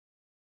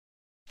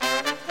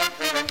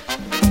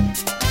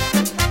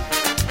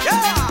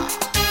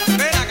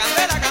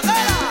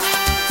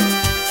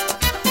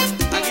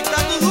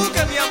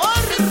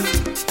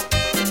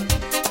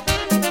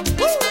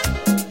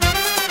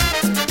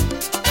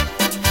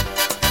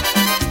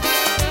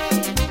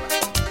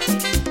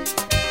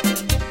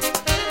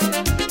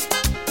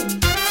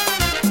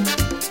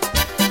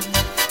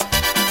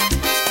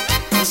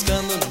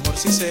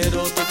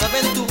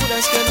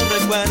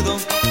recuerdo,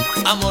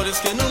 amores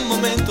que en un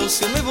momento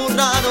se me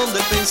borraron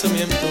del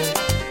pensamiento.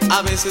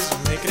 A veces yo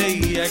me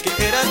creía que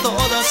eran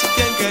todas y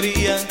quien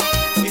quería,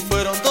 y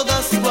fueron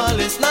todas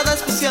iguales, nada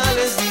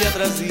especiales día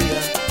tras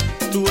día.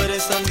 Tú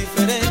eres tan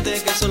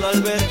diferente que solo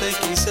al verte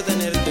quise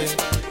tenerte.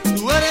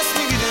 Tú eres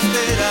mi vida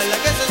entera, la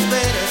que se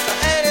espera,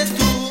 esta eres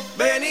tú.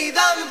 Ven y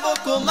dame un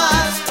poco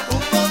más,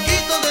 un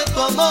poquito de tu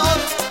amor.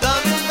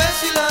 Dame un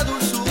beso y la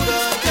dulzura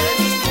que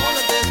ninguno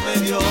antes me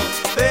dio.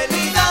 Ven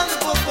y dame un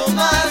poco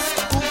más,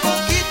 un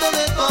poquito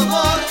de tu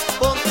amor.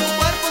 Pon tu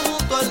cuerpo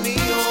junto al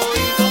mío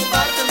y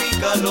comparte mi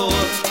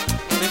calor.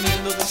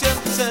 Teniéndote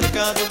siempre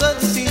cerca, todo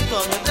es distinto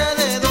a mi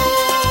alrededor.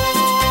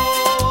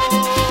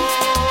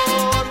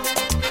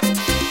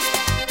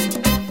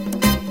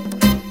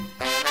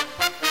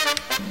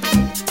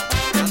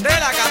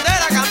 ¡Candela,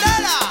 candela,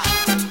 candela!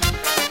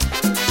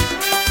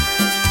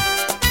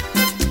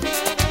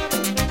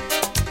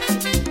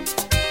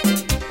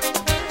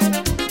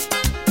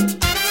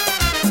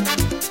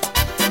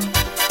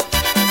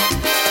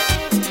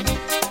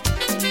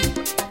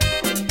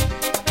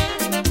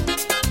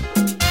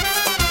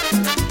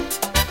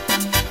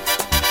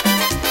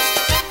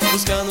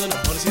 Buscando un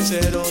amor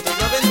sincero,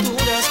 tengo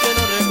aventuras que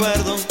no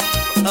recuerdo,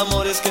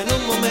 amores que en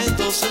un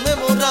momento se me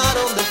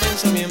borraron del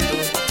pensamiento.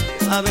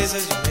 A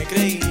veces yo me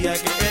creía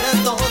que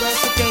eran todas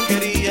y quien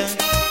quería,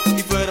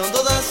 y fueron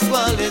todas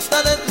iguales,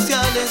 nada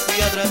especiales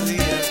día tras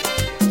día.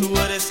 Tú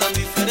eres tan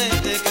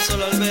diferente que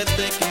solo al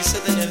verte quise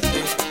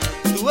tenerte.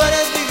 Tú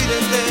eres mi vida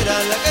entera,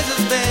 la que se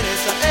espera,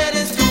 esa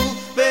eres tú.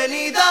 Ven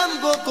y dame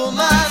un poco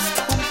más,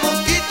 un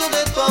poquito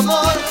de tu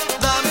amor.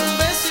 Dame un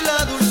beso y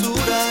la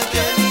dulzura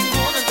que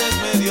ninguno antes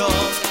me dio.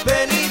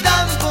 Ven y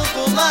dame un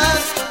poco más,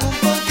 un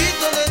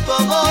poquito de tu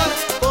amor.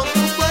 Pon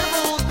tu cuerpo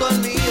junto al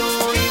mío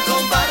y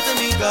comparte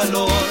mi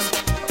calor.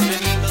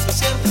 Teniéndote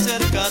siempre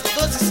cerca,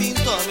 todo es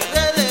distinto a mi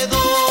alrededor.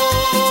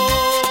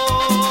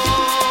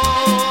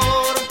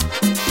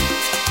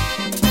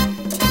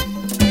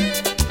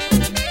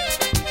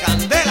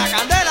 ¡Candela,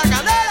 candela,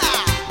 candela!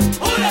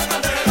 ¡Una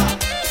candela!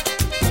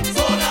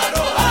 ¡Zona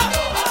Roja!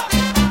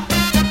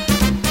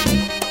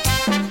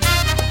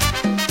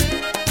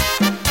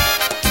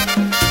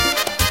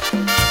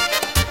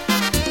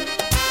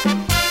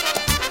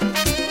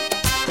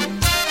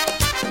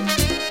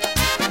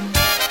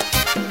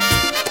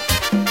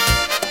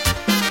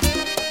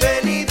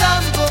 Ven y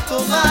dame un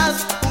poco más,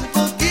 un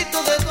poquito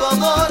de tu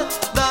amor.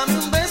 Dame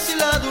un beso y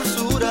la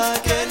dulzura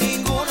que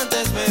ninguno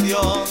antes me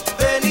dio.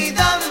 Ven y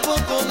dame un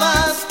poco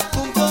más,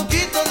 un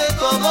poquito de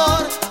tu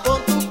amor.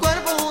 Pon tu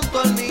cuerpo junto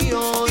al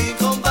mío y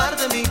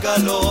comparte mi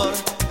calor.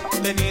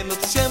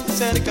 Teniéndote siempre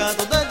cerca,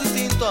 todo es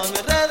distinto a mi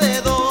alrededor.